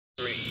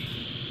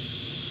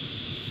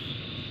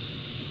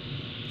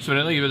So what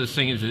I like about this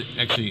thing is it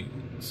actually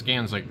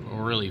scans like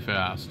really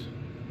fast.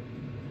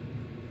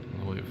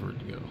 I'll wait for it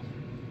to go.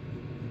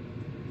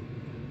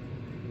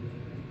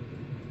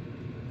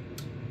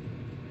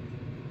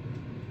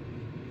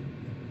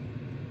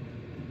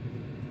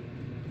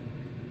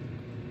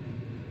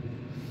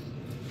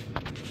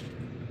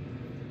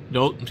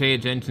 Don't pay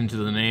attention to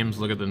the names,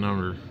 look at the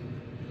number.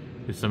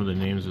 Because some of the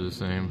names are the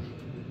same.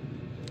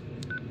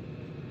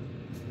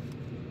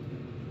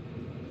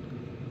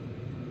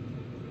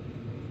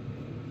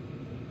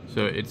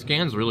 So it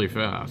scans really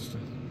fast.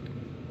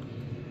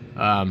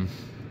 I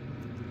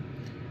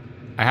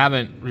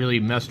haven't really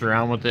messed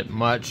around with it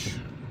much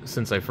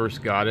since I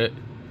first got it.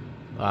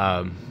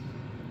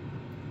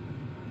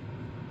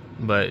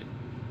 But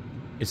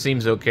it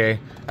seems okay.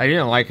 I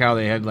didn't like how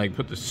they had like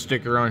put the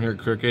sticker on here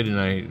crooked, and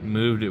I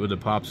moved it with a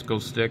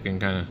popsicle stick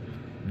and kind of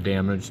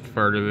damaged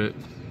part of it.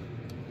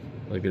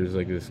 Like there's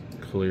like this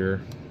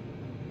clear.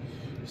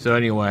 So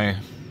anyway,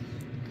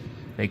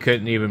 they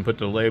couldn't even put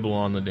the label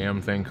on the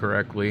damn thing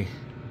correctly.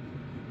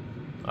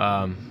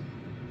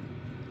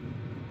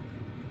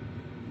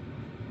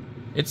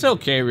 It's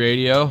okay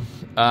radio.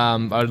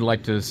 I'd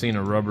like to have seen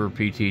a rubber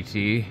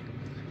PTT,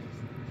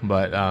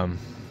 but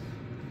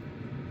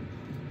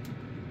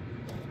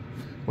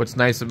what's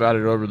nice about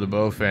it over the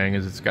baofeng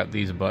is it's got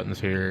these buttons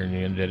here, and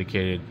you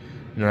dedicated.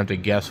 You don't have to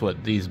guess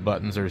what these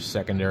buttons or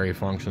secondary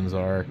functions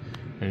are.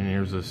 And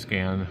here's the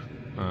scan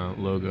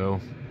logo.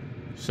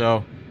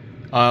 So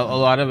a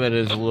lot of it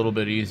is a little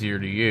bit easier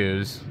to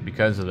use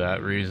because of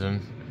that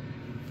reason.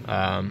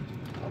 Let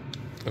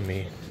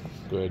me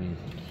go ahead and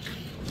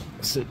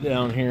sit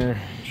down here,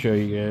 show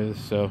you guys.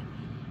 So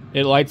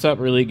it lights up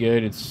really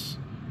good. It's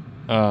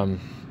not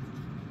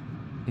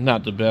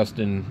the best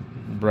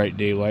in bright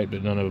daylight,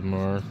 but none of them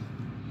are.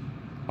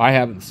 I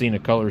haven't seen a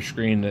color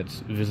screen that's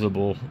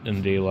visible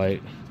in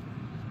daylight.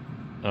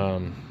 I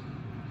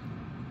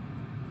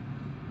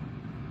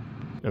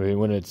mean,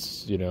 when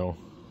it's, you know,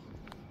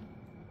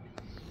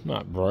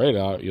 not bright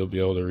out, you'll be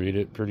able to read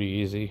it pretty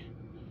easy.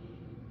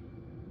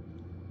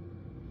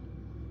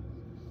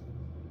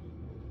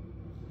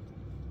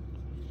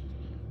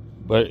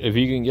 But if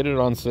you can get it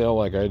on sale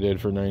like I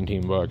did for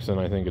 19 bucks, then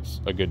I think it's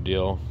a good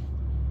deal.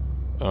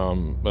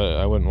 But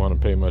I wouldn't want to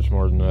pay much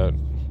more than that.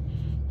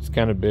 It's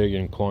kind of big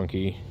and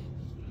clunky.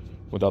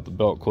 Without the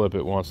belt clip,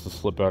 it wants to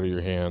slip out of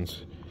your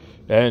hands.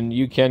 And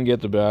you can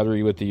get the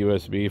battery with the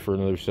USB for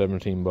another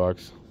 17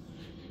 bucks.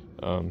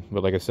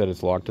 But like I said,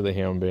 it's locked to the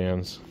ham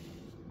bands.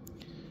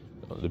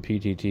 The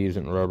PTT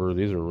isn't rubber.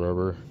 These are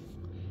rubber.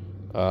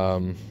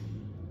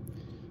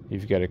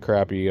 You've got a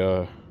crappy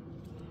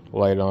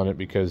light on it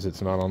because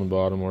it's not on the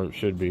bottom where it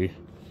should be.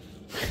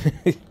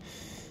 You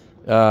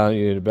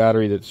need a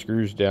battery that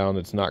screws down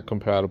that's not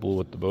compatible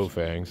with the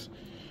baofengs.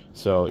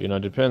 So, you know,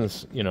 it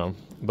depends, you know.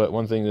 But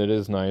one thing that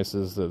is nice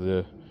is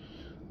that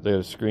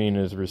the screen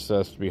is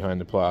recessed behind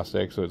the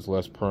plastic, so it's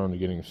less prone to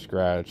getting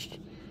scratched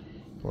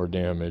or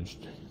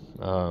damaged.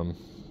 Other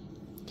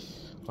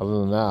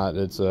than that,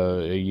 it's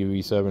a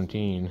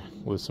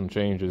uv17 with some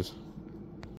changes.